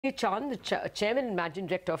Chand, the Chairman and Managing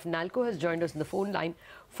Director of Nalco, has joined us on the phone line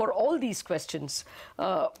for all these questions.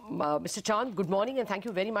 Mr. Chand, good morning and thank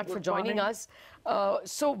you very much for joining us.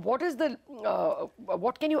 So what is the,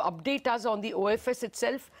 what can you update us on the OFS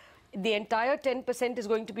itself? The entire 10% is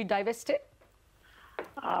going to be divested?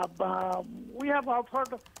 We have offered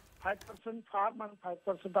 5% farm and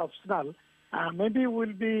 5% optional. Maybe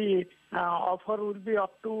will be offer will be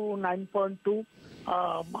up to 9.2,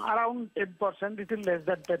 around 10%. It is less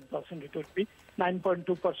than 10%. It will be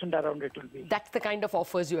 9.2% around. It will be. That's the kind of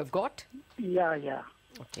offers you have got. Yeah.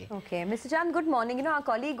 Okay, Mr. Chand, good morning. You know, our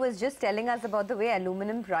colleague was just telling us about the way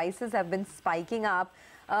aluminum prices have been spiking up.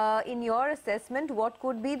 In your assessment, what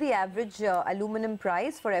could be the average aluminum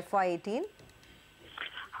price for FY18?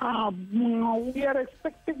 We are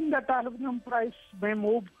expecting that aluminum price may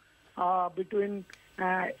move between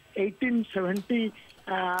 $1870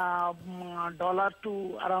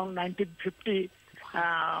 to around $1950.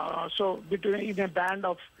 So between in a band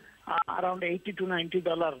of around $80 to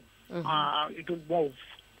 $90, it will move.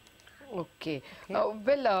 Okay.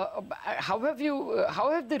 How have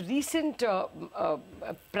the recent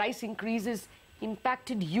price increases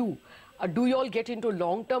impacted you? Do you all get into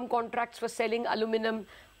long-term contracts for selling aluminum?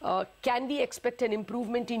 Can we expect an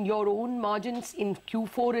improvement in your own margins in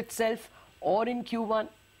Q4 itself or in Q1?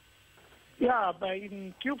 Yeah,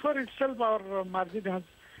 in Q4 itself, our margin has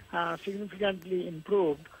significantly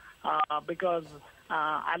improved because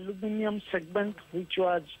aluminum segment, which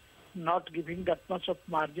was not giving that much of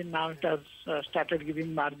margin, now it has started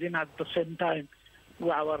giving margin. At the same time,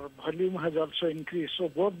 our volume has also increased. So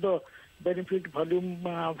both the benefit, volume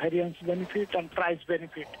variance benefit and price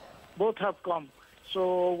benefit, both have come.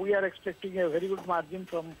 So we are expecting a very good margin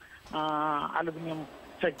from aluminum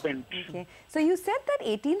segment. Okay. So you said that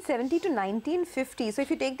 1870 to 1950. So if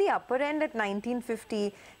you take the upper end at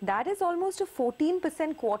 1950, that is almost a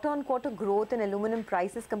 14% quarter-on-quarter growth in aluminum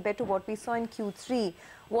prices compared to what we saw in Q3.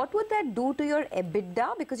 What would that do to your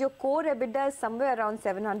EBITDA? Because your core EBITDA is somewhere around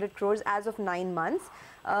 700 crores as of 9 months.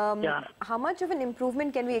 How much of an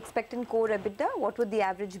improvement can we expect in core EBITDA? What would the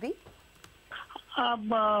average be?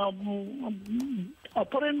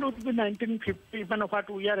 Upper end would be 1950, even what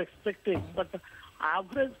we are expecting. But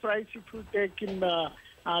average price, if you take in the,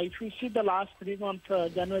 if you see the last 3 months,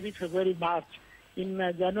 January, February, March. In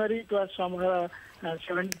January, it was somewhere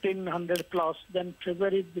 1700 plus. Then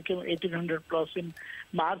February, it became 1800 plus. In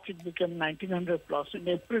March, it became 1900 plus. In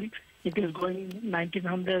April, it is going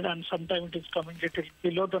 1900, and sometimes it is coming little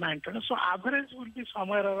below the 1900. So average will be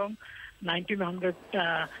somewhere around 1900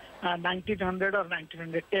 or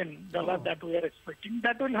 $1910 that we are expecting.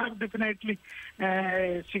 That will have definitely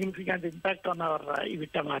significant impact on our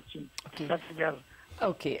EBITDA margin. Okay. That we are.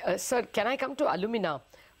 Okay, sir, can I come to alumina?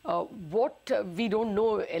 We don't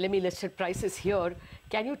know LME listed prices here.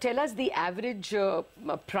 Can you tell us the average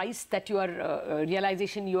price that you are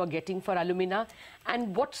realization you are getting for alumina,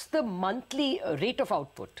 and what's the monthly rate of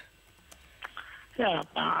output? Yeah,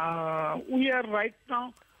 we are right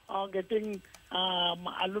now getting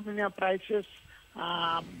alumina prices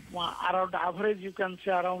around average, you can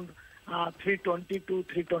say around $320 to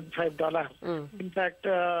 $325. In fact,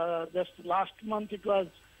 just last month it was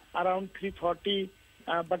around $340,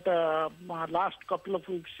 but last couple of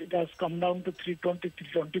weeks it has come down to $320,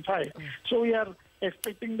 $325. So we are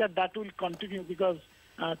expecting that will continue because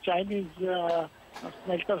Chinese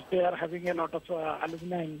smelters, they are having a lot of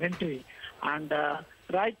alumina inventory, and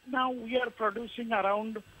right now we are producing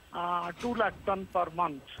around 2 lakh ton per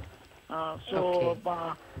month. So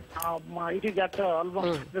it is at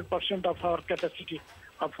almost 100% of our capacity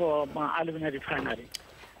of alumina refinery.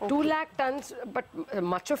 2 lakh tons, but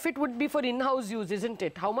much of it would be for in-house use, isn't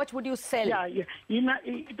it? How much would you sell? Yeah.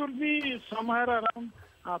 It will be somewhere around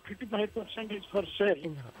 55% is for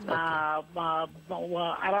sale.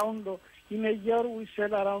 Around in a year we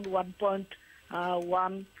sell around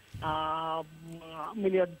 1.1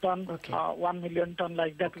 million ton, 1 million ton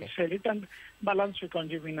like that. We sell it, and balance we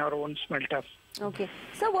consume in our own smelters. Okay.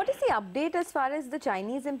 So what is the update as far as the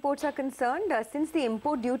Chinese imports are concerned? Since the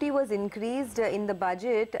import duty was increased in the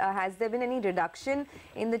budget, has there been any reduction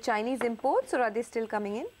in the Chinese imports, or are they still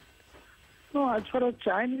coming in? No, as far as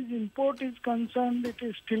Chinese import is concerned, it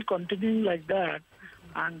is still continuing like that.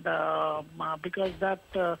 And because that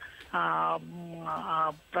as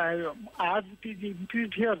it is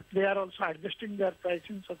increased here, they are also adjusting their price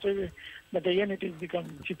in such a way that again it is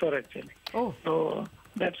becoming cheaper actually. So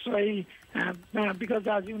that's why, because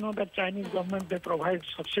as you know, the Chinese government, they provide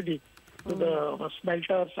subsidy to the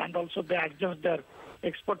smelters, and also they adjust their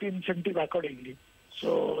export incentive accordingly.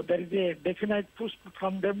 So there is a definite push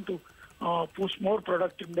from them to push more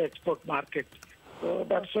product in the export market. So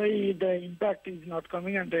that's why the impact is not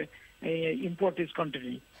coming and the import is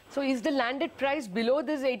continuing. So is the landed price below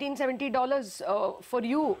this $1870 for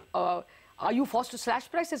you? Are you forced to slash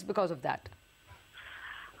prices because of that?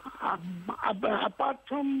 Apart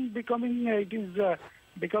from becoming, it is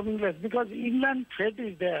becoming less because inland freight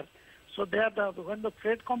is there. So there, when the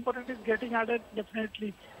freight component is getting added,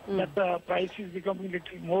 definitely that the price is becoming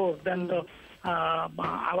little more than the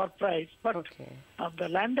our price. But the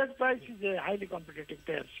landed price is highly competitive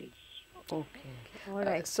there. Okay. All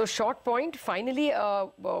right. So short point, finally,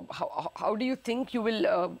 how do you think you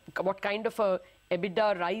will, what kind of a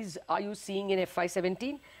EBITDA rise are you seeing in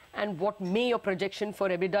FY17? And what may your projection for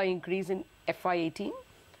EBITDA increase in FY18?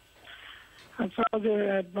 As far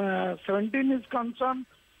as 17 is concerned,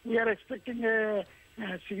 we are expecting a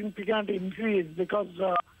significant increase because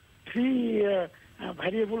three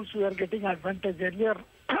variables we are getting advantage. Earlier,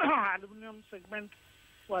 aluminum segment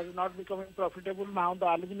was not becoming profitable. Now the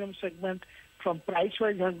aluminum segment from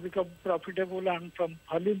price-wise has become profitable and from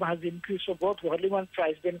volume has increased. So both volume and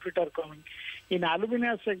price benefit are coming. In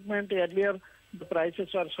aluminum segment, earlier the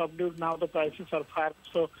prices are subdued. Now the prices are firm.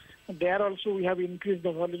 So there also we have increased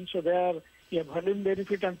the volume. So there, volume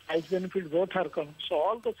benefit and price benefit both are coming. So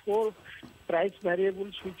all the four price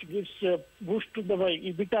variables which gives boost to the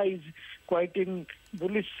EBITDA is quite in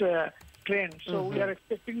bullish trend. So we are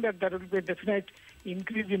expecting that there will be a definite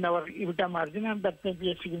increase in our EBITDA margin and that may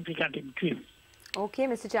be a significant increase. Okay,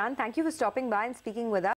 Mr. Chand, thank you for stopping by and speaking with us.